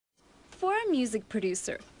music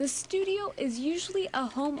producer, the studio is usually a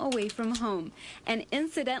home away from home. And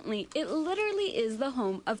incidentally, it literally is the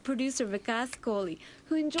home of producer Vikas Kohli,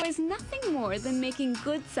 who enjoys nothing more than making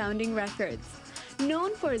good-sounding records.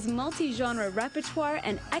 Known for his multi-genre repertoire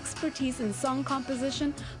and expertise in song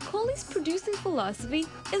composition, Kohli's producing philosophy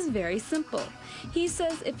is very simple. He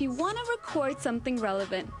says if you want to record something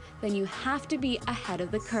relevant, then you have to be ahead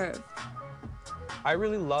of the curve. I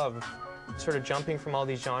really love sort of jumping from all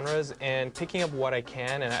these genres and picking up what I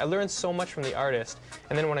can, and I learn so much from the artist,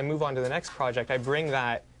 and then when I move on to the next project, I bring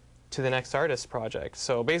that to the next artist's project.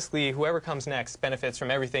 So basically, whoever comes next benefits from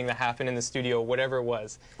everything that happened in the studio, whatever it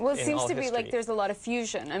was. Well, it seems to be like there's a lot of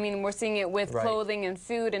fusion. I mean, we're seeing it with clothing and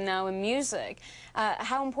food and now in music.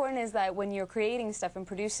 How important is that when you're creating stuff and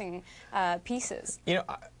producing pieces? You know,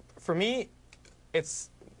 for me, it's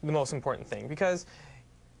the most important thing, because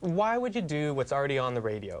why would you do what's already on the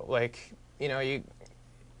radio? Like, you know,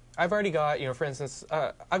 I've already got, you know, for instance,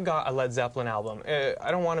 I've got a Led Zeppelin album. I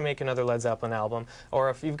don't want to make another Led Zeppelin album. Or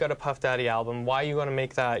if you've got a Puff Daddy album, why are you going to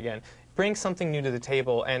make that again? Bring something new to the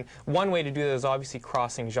table. And one way to do that is obviously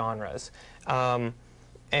crossing genres. And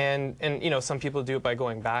you know, some people do it by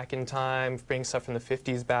going back in time, bring stuff from the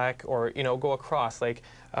 50s back, or, you know, go across. Like,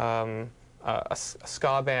 a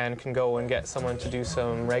ska band can go and get someone to do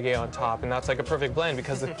some reggae on top, and that's like a perfect blend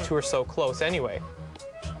because the two are so close anyway.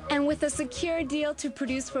 And with a secure deal to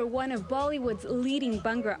produce for one of Bollywood's leading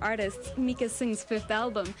Bhangra artists, Mika Singh's 5th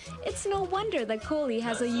album, it's no wonder that Kohli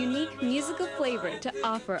has a unique musical flavor to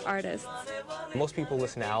offer artists. Most people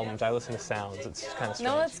listen to albums, I listen to sounds. It's kind of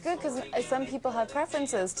strange. No, that's good, because some people have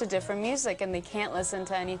preferences to different music and they can't listen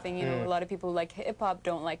to anything. You know, a lot of people who like hip-hop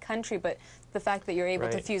don't like country, but the fact that you're able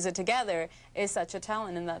to fuse it together is such a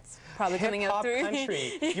talent, and that's probably coming out through.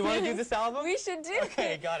 Country. You want to do this album? We should do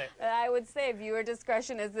Okay, got it. I would say viewer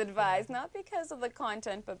discretion is advised, not because of the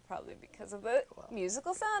content, but probably because of the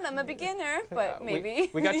musical sound. I'm a beginner, but maybe.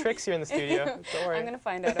 We got tricks here in the studio. Don't worry. I'm going to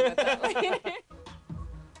find out about that later.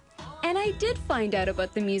 And I did find out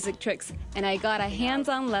about the music tricks, and I got a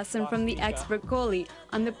hands-on lesson from the expert Kohli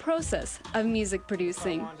on the process of music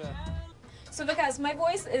producing. So because my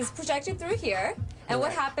voice is projected through here, and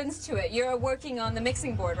what happens to it? You're working on the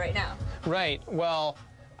mixing board right now. Right. Well,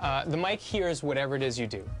 the mic hears whatever it is you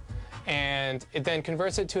do, and it then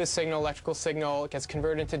converts it to a signal, electrical signal. It gets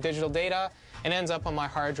converted into digital data and ends up on my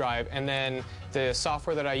hard drive. And then the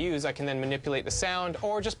software that I use, I can then manipulate the sound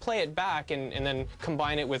or just play it back and then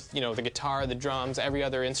combine it with, you know, the guitar, the drums, every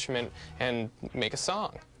other instrument, and make a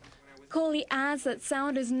song. Kohli adds that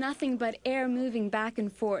sound is nothing but air moving back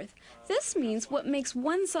and forth. This means what makes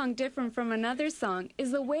one song different from another song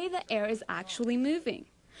is the way the air is actually moving.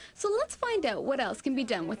 So let's find out what else can be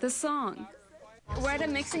done with a song. We're at a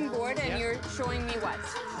mixing board and you're showing me what?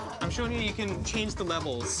 I'm showing you can change the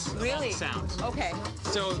levels of the sound. Okay.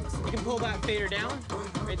 So you can pull that fader down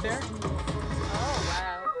right there. Oh,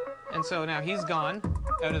 wow. And so now he's gone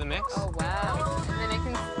out of the mix. Oh, wow. And then I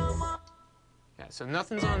can... Yeah, so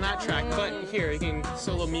nothing's on that track, but here, you can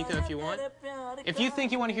solo Mika if you want. If you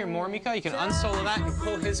think you want to hear more Mika, you can unsolo that and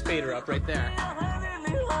pull his fader up right there.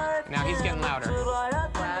 Now he's getting louder.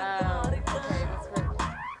 Wow. Okay, that's really...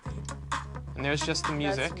 And there's just the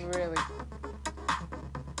music. That's really...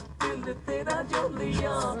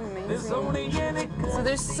 This is amazing. So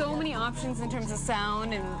there's so many options in terms of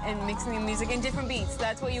sound and mixing the music and different beats.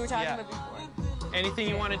 That's what you were talking about before. Anything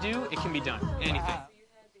you want to do, it can be done. Anything.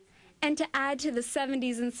 And to add to the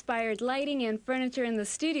 70s-inspired lighting and furniture in the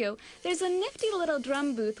studio, there's a nifty little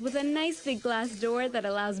drum booth with a nice big glass door that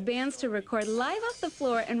allows bands to record live off the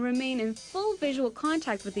floor and remain in full visual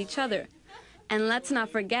contact with each other. And let's not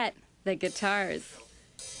forget the guitars.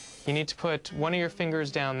 You need to put one of your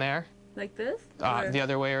fingers down there. Like this? The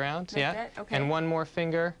other way around, like that? Okay. And one more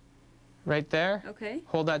finger right there. Okay.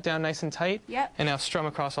 Hold that down nice and tight. Yep. And now strum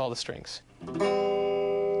across all the strings.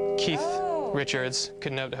 Keith Richards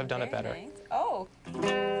couldn't have done it better. Nice. Oh,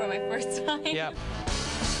 for my first time. Yep.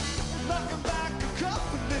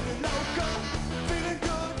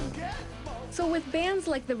 So with bands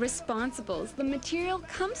like the Responsibles, the material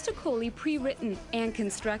comes to Kohli pre-written and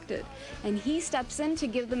constructed, and he steps in to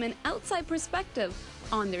give them an outside perspective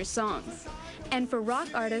on their songs. And for rock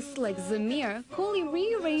artists like Zamir, Kohli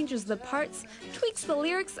rearranges the parts, tweaks the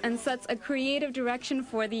lyrics, and sets a creative direction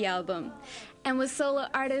for the album. And with solo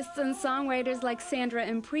artists and songwriters like Sandra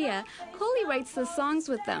and Priya, Kohli writes the songs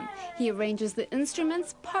with them. He arranges the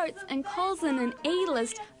instruments, parts, and calls in an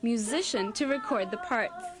A-list musician to record the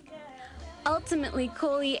parts. Ultimately,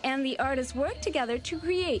 Kohli and the artist work together to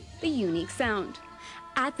create the unique sound.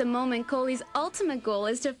 At the moment, Kohli's ultimate goal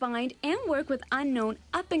is to find and work with unknown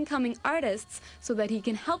up-and-coming artists so that he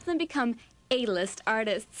can help them become A-list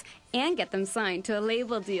artists and get them signed to a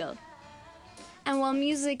label deal. And while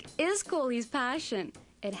music is Kohli's passion,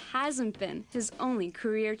 it hasn't been his only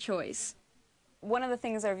career choice. One of the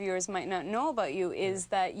things our viewers might not know about you is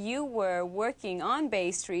that you were working on Bay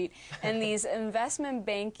Street and these investment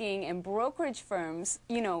banking and brokerage firms,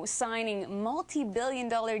 you know, signing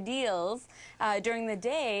multi-billion-dollar deals during the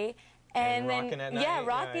day. And then, rocking at night. Yeah,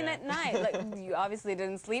 rocking at night. Like, you obviously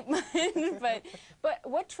didn't sleep much, but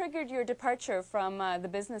what triggered your departure from the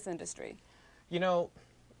business industry? You know,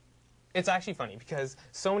 it's actually funny because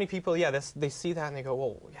so many people, they see that and they go,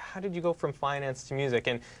 well, how did you go from finance to music?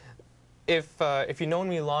 And if you've known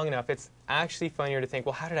me long enough, it's actually funnier to think,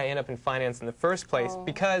 well, how did I end up in finance in the first place? Oh.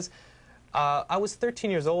 Because I was 13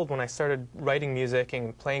 years old when I started writing music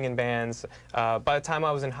and playing in bands. By the time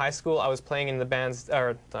I was in high school, I was playing in the bands,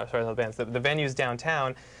 or sorry, not the bands, the venues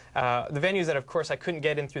downtown. The venues that, of course, I couldn't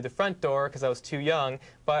get in through the front door because I was too young,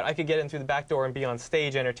 but I could get in through the back door and be on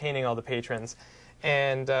stage entertaining all the patrons.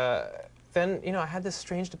 And then, you know, I had this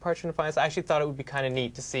strange departure in finance. I actually thought it would be kind of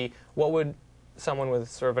neat to see what would someone with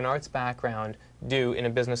sort of an arts background do in a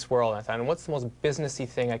business world. And I thought, and what's the most businessy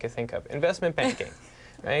thing I could think of? Investment banking,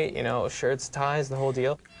 right? You know, shirts, ties, the whole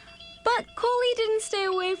deal. But Kohli didn't stay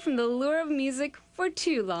away from the lure of music for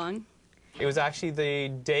too long. It was actually the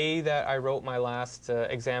day that I wrote my last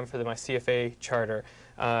exam for my CFA charter.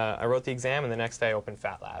 I wrote the exam, and the next day I opened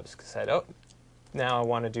Fat Labs because I said, oh, now I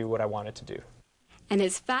want to do what I wanted to do. And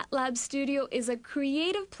his Fat Lab studio is a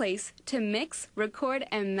creative place to mix, record,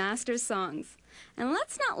 and master songs. And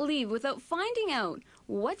let's not leave without finding out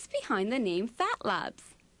what's behind the name Fat Labs.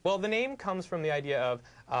 Well, the name comes from the idea of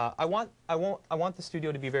I want the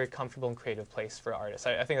studio to be a very comfortable and creative place for artists.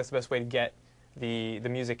 I think that's the best way to get the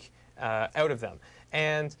music out of them.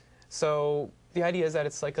 And so the idea is that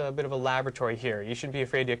it's like a bit of a laboratory here. You shouldn't be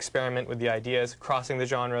afraid to experiment with the ideas. Crossing the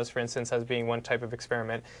genres, for instance, as being one type of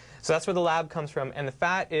experiment. So that's where the lab comes from. And the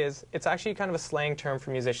fat is, it's actually kind of a slang term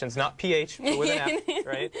for musicians, not PH, but with an F,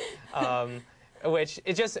 right? Which,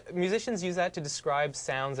 it just, musicians use that to describe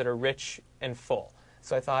sounds that are rich and full.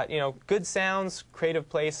 So I thought, you know, good sounds, creative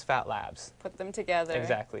place, Fat Labs. Put them together.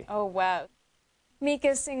 Exactly. Oh, wow.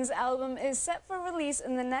 Mika Singh's album is set for release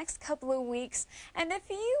in the next couple of weeks, and if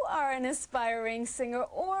you are an aspiring singer,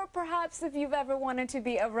 or perhaps if you've ever wanted to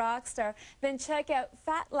be a rock star, then check out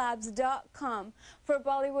fatlabs.com. For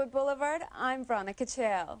Bollywood Boulevard, I'm Veronica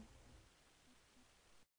Chail.